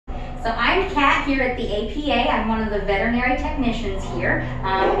So I'm Kat here at the APA. I'm one of the veterinary technicians here.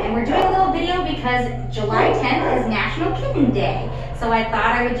 And we're doing a little video because July 10th is National Kitten Day. So I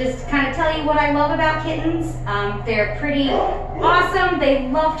thought I would just kind of tell you what I love about kittens. They're pretty awesome. They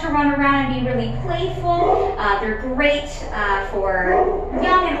love to run around and be really playful. They're great for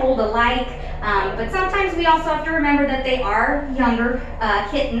young and old alike. But sometimes we also have to remember that they are younger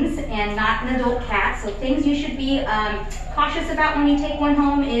kittens and not an adult cat. So things you should be cautious about when you take one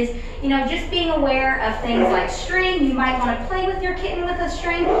home is, just being aware of things like string. You might want to play with your kitten with a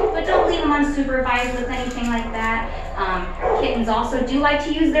string, but don't leave them unsupervised with anything like that. Kittens also do like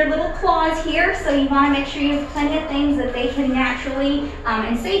to use their little claws here, so you want to make sure you have plenty of things that they can naturally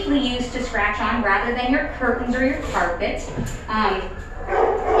and safely use to scratch on rather than your curtains or your carpet.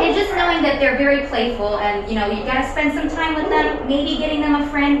 And just knowing that they're very playful and, you got to spend some time with them. Maybe getting them a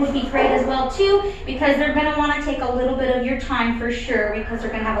friend would be great as well, too, because they're going to want to take a little bit of your time for sure because they're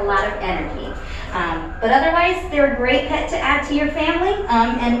going to have a lot of energy. But otherwise, they're a great pet to add to your family,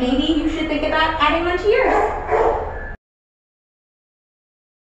 and maybe you should think about adding one to yours.